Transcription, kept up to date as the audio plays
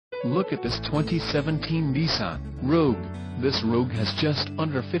Look at this 2017 Nissan Rogue. This Rogue has just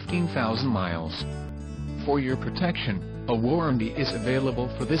under 15,000 miles. For your protection, a warranty is available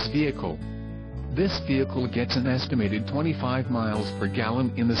for this vehicle. This vehicle gets an estimated 25 miles per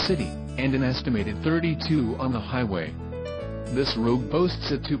gallon in the city, and an estimated 32 on the highway. This Rogue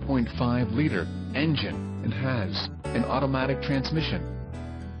boasts a 2.5-liter engine, and has an automatic transmission.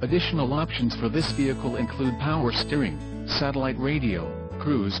 Additional options for this vehicle include power steering, satellite radio,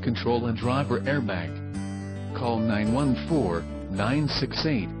 cruise control and driver airbag. Call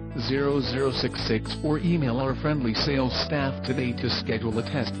 914-968-0066 or email our friendly sales staff today to schedule a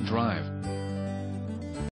test drive.